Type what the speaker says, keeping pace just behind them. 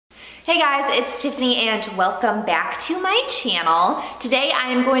Hey guys, it's Tiffany and welcome back to my channel. Today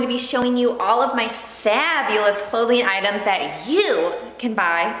I am going to be showing you all of my fabulous clothing items that you can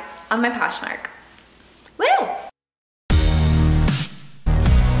buy on my Poshmark. Woo!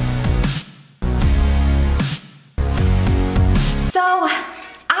 So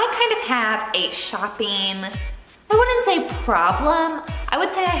I kind of have a shopping, I wouldn't say problem, I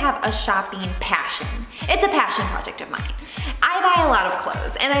would say I have a shopping passion. It's a passion project of mine. I buy a lot of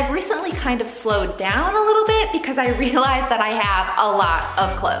clothes and I've recently kind of slowed down a little bit because I realized that I have a lot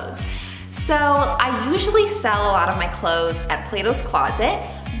of clothes. So I usually sell a lot of my clothes at Plato's Closet,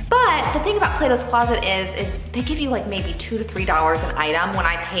 but the thing about Plato's Closet is they give you like maybe $2 to $3 an item when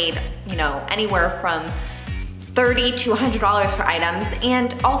I paid, you know, anywhere from $30 to $100 for items,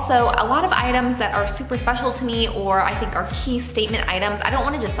 and also a lot of items that are super special to me or I think are key statement items, I don't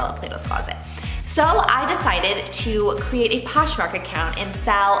want to just sell at Plato's Closet. So I decided to create a Poshmark account and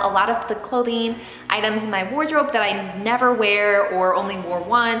sell a lot of the clothing items in my wardrobe that I never wear or only wore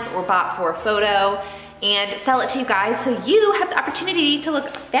once or bought for a photo, and sell it to you guys so you have the opportunity to look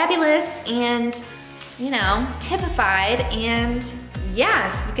fabulous and, you know, Tiffified, and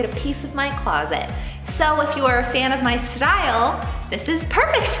yeah, you get a piece of my closet. So if you are a fan of my style, this is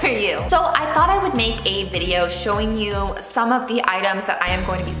perfect for you. So I thought I would make a video showing you some of the items that I am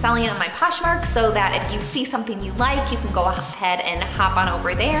going to be selling on my Poshmark so that if you see something you like, you can go ahead and hop on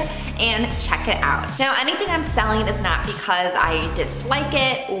over there and check it out. Now, anything I'm selling is not because I dislike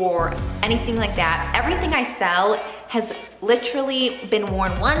it or anything like that. Everything I sell has literally been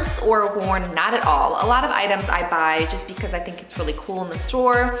worn once or worn not at all. A lot of items I buy just because I think it's really cool in the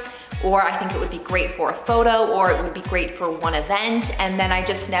store, or I think it would be great for a photo, or it would be great for one event, and then I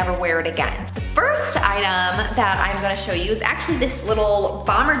just never wear it again. The first item that I'm gonna show you is actually this little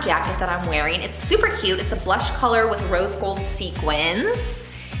bomber jacket that I'm wearing. It's super cute. It's a blush color with rose gold sequins.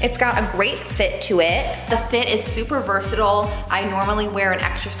 It's got a great fit to it. The fit is super versatile. I normally wear an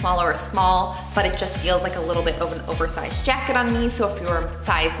extra small or a small, but it just feels like a little bit of an oversized jacket on me. So if you're a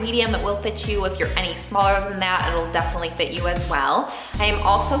size medium, it will fit you. If you're any smaller than that, it'll definitely fit you as well. I am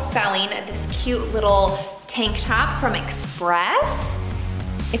also selling this cute little tank top from Express.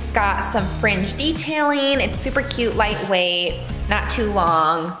 It's got some fringe detailing. It's super cute, lightweight, not too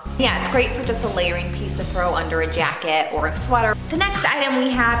long. Yeah, it's great for just a layering piece to throw under a jacket or a sweater. The next item we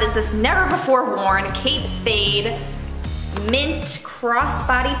have is this never before worn Kate Spade mint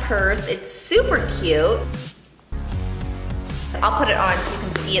crossbody purse. It's super cute. I'll put it on so you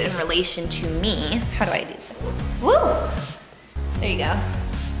can see it in relation to me. How do I do this? Woo! There you go.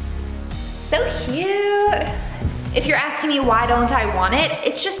 So cute. If you're asking me why don't I want it,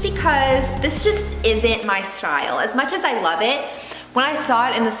 it's just because this just isn't my style. As much as I love it, when I saw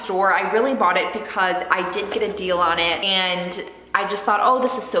it in the store, I really bought it because I did get a deal on it, and I just thought, oh,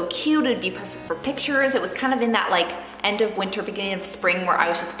 this is so cute, it'd be perfect for pictures. It was kind of in that like end of winter, beginning of spring where I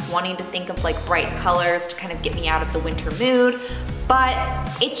was just wanting to think of like bright colors to kind of get me out of the winter mood, but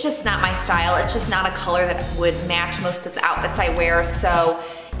it's just not my style. It's just not a color that would match most of the outfits I wear, so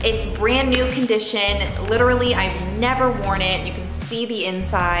it's brand new condition. Literally, I've never worn it. You can see the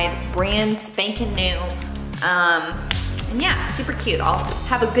inside, brand spanking new. And yeah, super cute. I'll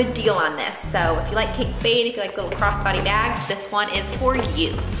have a good deal on this. So if you like Kate Spade, if you like little crossbody bags, this one is for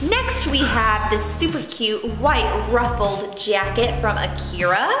you. Next, we have this super cute white ruffled jacket from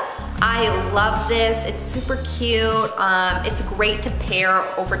Akira. I love this. It's super cute. It's great to pair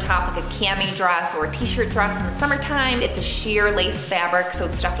over top like a cami dress or a t-shirt dress in the summertime. It's a sheer lace fabric, so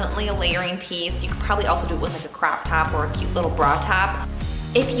it's definitely a layering piece. You could probably also do it with like a crop top or a cute little bra top.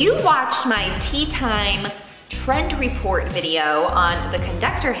 If you watched my tea time trend report video on the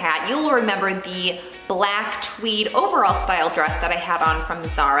conductor hat, you'll remember the black tweed overall style dress that I had on from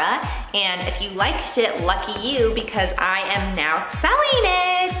Zara. And if you liked it, lucky you, because I am now selling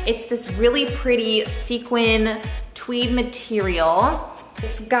it. It's this really pretty sequin tweed material.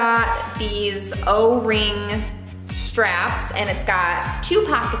 It's got these O-ring straps and it's got 2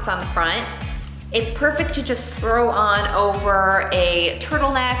 pockets on the front. It's perfect to just throw on over a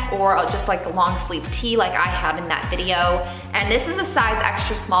turtleneck or just like a long sleeve tee like I had in that video. And this is a size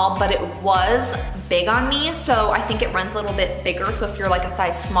extra small, but it was big on me, so I think it runs a little bit bigger. So if you're like a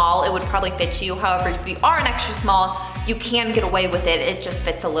size small, it would probably fit you. However, if you are an extra small, you can get away with it. It just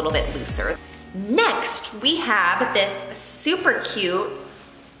fits a little bit looser. Next, we have this super cute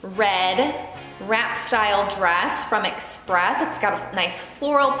red wrap style dress from Express. It's got a nice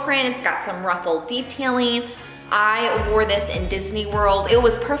floral print. It's got some ruffled detailing. I wore this in Disney World. It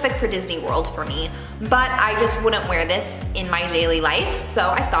was perfect for Disney World for me, but I just wouldn't wear this in my daily life, so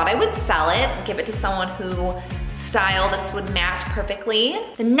I thought I would sell it, give it to someone who style, this would match perfectly.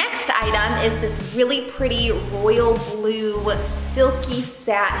 The next item is this really pretty royal blue silky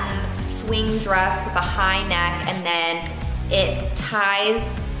satin swing dress with a high neck, and then it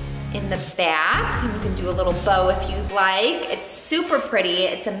ties in the back, and you can do a little bow if you'd like. It's super pretty.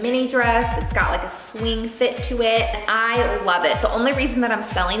 It's a mini dress. It's got like a swing fit to it. I love it. The only reason that I'm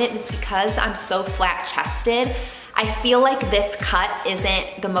selling it is because I'm so flat chested. I feel like this cut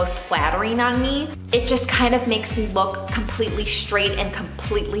isn't the most flattering on me. It just kind of makes me look completely straight and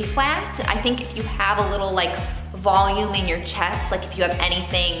completely flat. I think if you have a little like volume in your chest, like if you have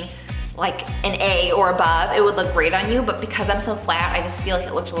anything like an A or above, it would look great on you, but because I'm so flat, I just feel like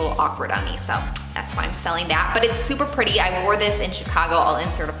it looks a little awkward on me, so that's why I'm selling that. But it's super pretty. I wore this in Chicago. I'll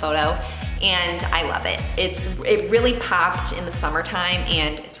insert a photo, and I love it. It really popped in the summertime,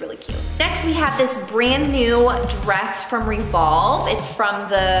 and it's really cute. Next, we have this brand new dress from Revolve. It's from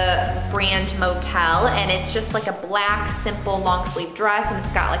the brand Motel, and it's just like a black, simple, long sleeve dress, and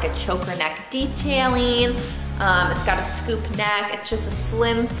it's got like a choker neck detailing. It's got a scoop neck. It's just a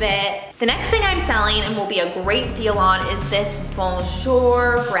slim fit. The next thing I'm selling and will be a great deal on is this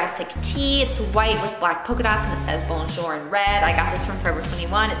Bonjour graphic tee. It's white with black polka dots, and it says Bonjour in red. I got this from Forever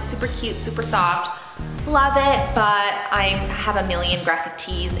 21. It's super cute, super soft. Love it, but I have a million graphic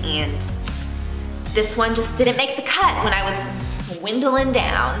tees, and this one just didn't make the cut when I was dwindling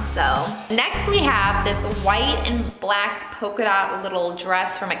down, so. Next we have this white and black polka dot little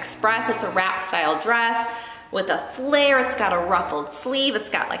dress from Express. It's a wrap style dress with a flare. It's got a ruffled sleeve. It's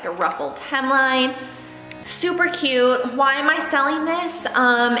got like a ruffled hemline. Super cute. Why am I selling this?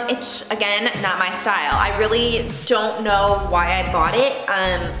 It's, again, not my style. I really don't know why I bought it.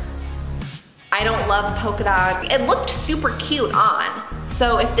 I don't love polka dots. It looked super cute on.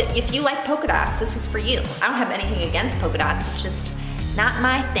 So if you like polka dots, this is for you. I don't have anything against polka dots. It's just not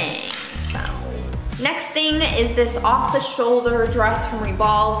my thing, so. Next thing is this off-the-shoulder dress from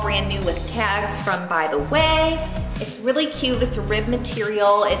Revolve, brand new with tags from By the Way. It's really cute. It's a rib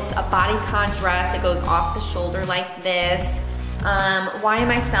material. It's a bodycon dress. It goes off the shoulder like this. Why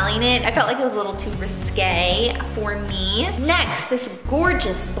am I selling it? I felt like it was a little too risque for me. Next, this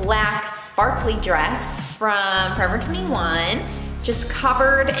gorgeous black sparkly dress from Forever 21. Just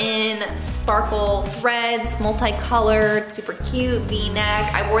covered in sparkle threads, multicolored, super cute,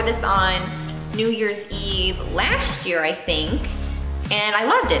 V-neck. I wore this on New Year's Eve last year, I think, and I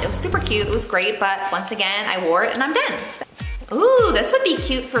loved it. It was super cute, it was great, but once again, I wore it and I'm done. So. Ooh, this would be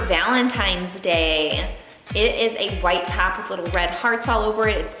cute for Valentine's Day. It is a white top with little red hearts all over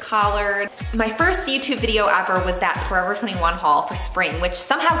it. It's collared. My first YouTube video ever was that Forever 21 haul for spring, which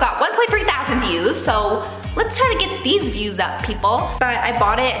somehow got 1.3 thousand views, so let's try to get these views up, people. But I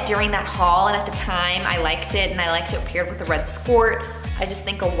bought it during that haul, and at the time I liked it, and I liked it paired with a red skirt. I just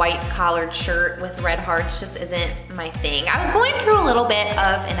think a white collared shirt with red hearts just isn't my thing. I was going through a little bit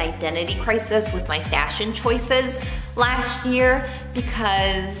of an identity crisis with my fashion choices last year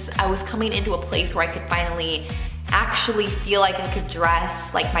because I was coming into a place where I could finally actually feel like I could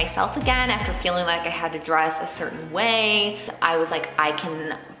dress like myself again after feeling like I had to dress a certain way. I was like, I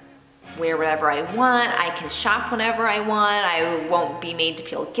can wear whatever I want, I can shop whenever I want, I won't be made to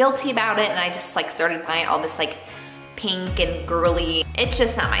feel guilty about it, and I just like started buying all this like pink and girly. It's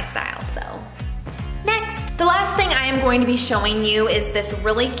just not my style, so. Next, the last thing I am going to be showing you is this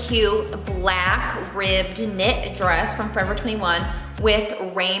really cute black ribbed knit dress from Forever 21 with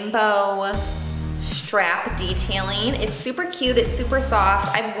rainbow strap detailing. It's super cute, it's super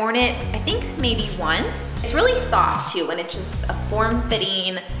soft. I've worn it, I think maybe once. It's really soft too, and it's just a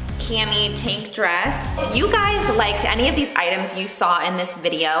form-fitting cami tank dress. If you guys liked any of these items you saw in this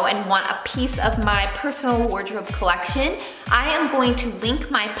video and want a piece of my personal wardrobe collection, I am going to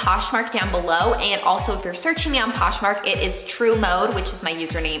link my Poshmark down below, and also if you're searching me on Poshmark, it is True Mode, which is my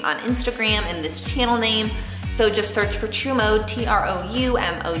username on Instagram and this channel name. So just search for True Mode,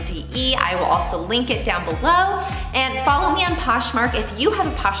 T-R-O-U-M-O-D-E. I will also link it down below. And follow me on Poshmark. If you have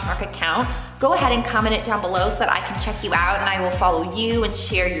a Poshmark account, go ahead and comment it down below so that I can check you out, and I will follow you and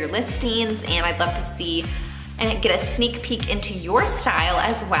share your listings, and I'd love to see and get a sneak peek into your style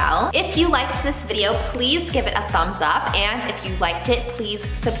as well. If you liked this video, please give it a thumbs up, and if you liked it, please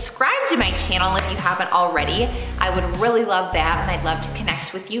subscribe to my channel if you haven't already. I would really love that, and I'd love to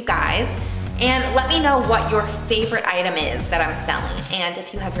connect with you guys. And let me know what your favorite item is that I'm selling, and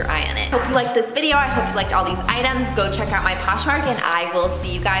if you have your eye on it. Hope you liked this video. I hope you liked all these items. Go check out my Poshmark, and I will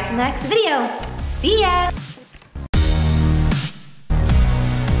see you guys in the next video. See ya!